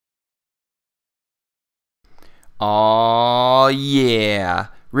Aw yeah,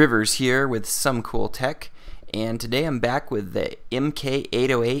 Rivers here with some cool tech, and today I'm back with the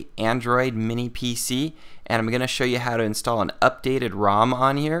MK808 Android mini PC, and I'm going to show you how to install an updated ROM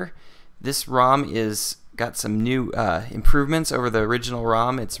on here. This ROM is got some new improvements over the original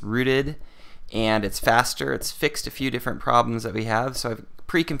ROM. It's rooted and it's faster. It's fixed a few different problems that we have, so I've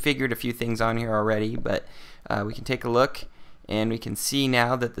pre-configured a few things on here already, but we can take a look. And we can see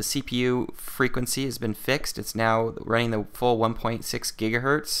now that the CPU frequency has been fixed. It's now running the full 1.6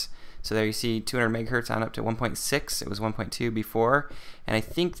 gigahertz. So there you see 200 megahertz on up to 1.6. It was 1.2 before. And I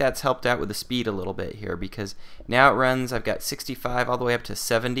think that's helped out with the speed a little bit here, because now it runs, I've got 65 all the way up to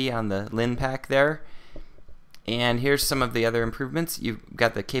 70 on the Lin pack there. And here's some of the other improvements. You've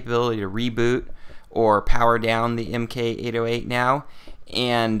got the capability to reboot or power down the MK808 now.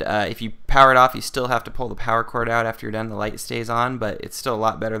 And if you power it off, you still have to pull the power cord out after you're done. The light stays on, but it's still a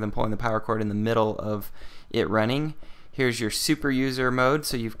lot better than pulling the power cord in the middle of it running. Here's your super user mode,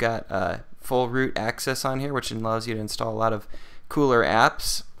 so you've got full root access on here, which allows you to install a lot of cooler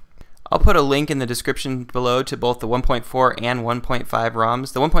apps. I'll put a link in the description below to both the 1.4 and 1.5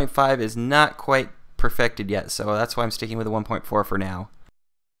 ROMs. The 1.5 is not quite perfected yet, so that's why I'm sticking with the 1.4 for now.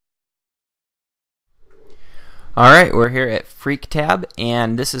 Alright, we're here at Freak tab,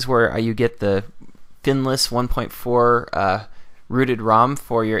 and this is where you get the finless 1.4 rooted ROM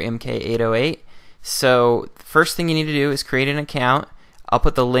for your MK808. So first thing you need to do is create an account. I'll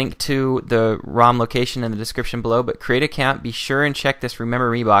put the link to the ROM location in the description below, but create an account. Be sure and check this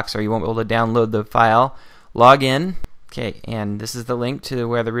Remember Me box or you won't be able to download the file. Log in. Okay, and this is the link to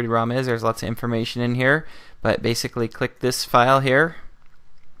where the rooted ROM is. There's lots of information in here, but basically click this file here.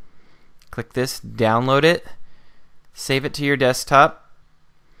 Click this, download it. Save it to your desktop.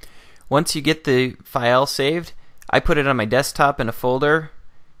 Once you get the file saved, I put it on my desktop in a folder.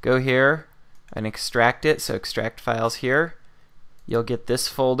 Go here and extract it. So extract files here. You'll get this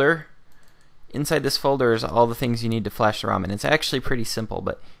folder. Inside this folder is all the things you need to flash the ROM, and it's actually pretty simple,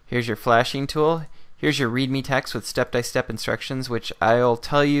 but here's your flashing tool. Here's your readme text with step-by-step instructions, which I'll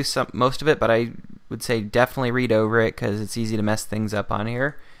tell you most of it, but I would say definitely read over it because it's easy to mess things up on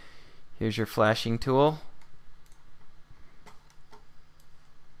here. Here's your flashing tool.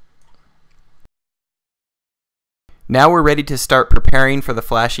 Now we're ready to start preparing for the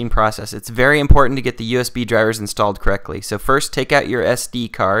flashing process. It's very important to get the USB drivers installed correctly. So first, take out your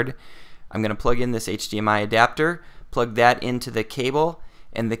SD card. I'm going to plug in this HDMI adapter, plug that into the cable,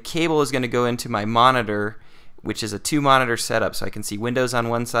 and the cable is going to go into my monitor, which is a 2-monitor setup, so I can see Windows on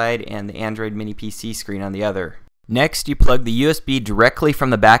one side and the Android mini PC screen on the other. Next, you plug the USB directly from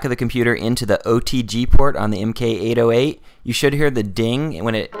the back of the computer into the OTG port on the MK808. You should hear the ding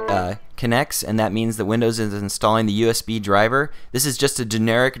when it connects, and that means that Windows is installing the USB driver. This is just a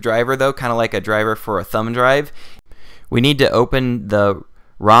generic driver though, kind of like a driver for a thumb drive. We need to open the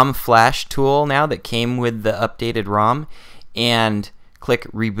ROM flash tool now that came with the updated ROM and click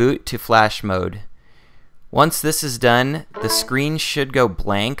reboot to flash mode. Once this is done, the screen should go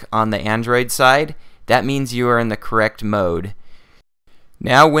blank on the Android side. That means you are in the correct mode.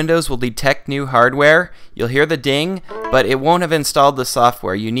 Now Windows will detect new hardware. You'll hear the ding, but it won't have installed the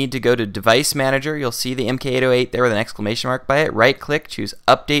software. You need to go to Device Manager. You'll see the MK808 there with an exclamation mark by it. Right click, choose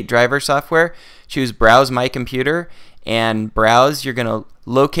Update Driver Software, choose Browse My Computer, and browse. You're going to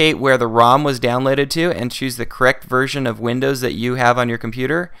locate where the ROM was downloaded to and choose the correct version of Windows that you have on your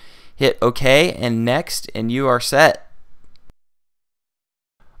computer. Hit OK and Next, and you are set.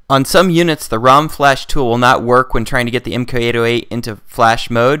 On some units, the ROM flash tool will not work when trying to get the MK808 into flash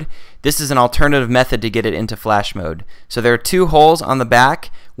mode. This is an alternative method to get it into flash mode. So there are 2 holes on the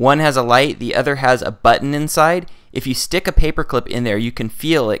back. One has a light, the other has a button inside. If you stick a paperclip in there, you can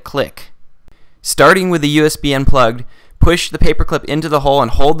feel it click. Starting with the USB unplugged, push the paperclip into the hole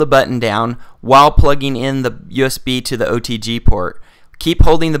and hold the button down while plugging in the USB to the OTG port. Keep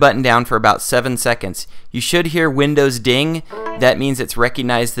holding the button down for about 7 seconds. You should hear Windows ding. That means it's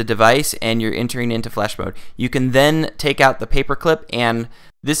recognized the device and you're entering into flash mode. You can then take out the paperclip, and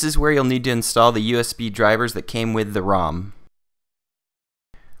this is where you'll need to install the USB drivers that came with the ROM.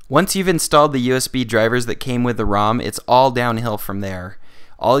 Once you've installed the USB drivers that came with the ROM, it's all downhill from there.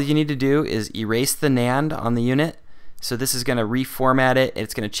 All you need to do is erase the NAND on the unit. So this is going to reformat it.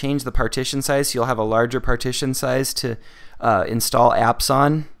 It's going to change the partition size, so you'll have a larger partition size to install apps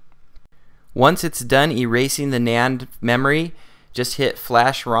on. Once it's done erasing the NAND memory, just hit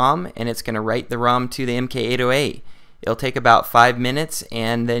Flash ROM, and it's going to write the ROM to the MK808. It'll take about 5 minutes,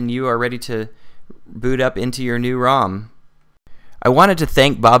 and then you are ready to boot up into your new ROM. I wanted to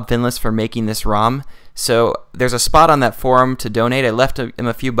thank Bob Finless for making this ROM. So there's a spot on that forum to donate. I left him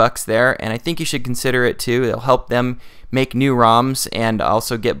a few bucks there, and I think you should consider it too. It'll help them make new ROMs and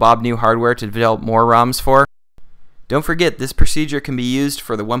also get Bob new hardware to develop more ROMs for. Don't forget, this procedure can be used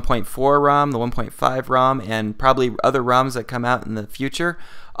for the 1.4 ROM, the 1.5 ROM, and probably other ROMs that come out in the future.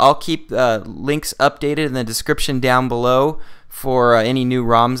 I'll keep links updated in the description down below for any new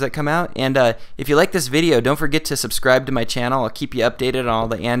ROMs that come out. And if you like this video, don't forget to subscribe to my channel. I'll keep you updated on all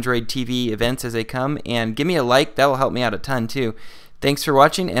the Android TV events as they come. And give me a like, that will help me out a ton too. Thanks for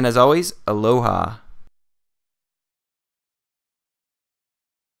watching, and as always, aloha.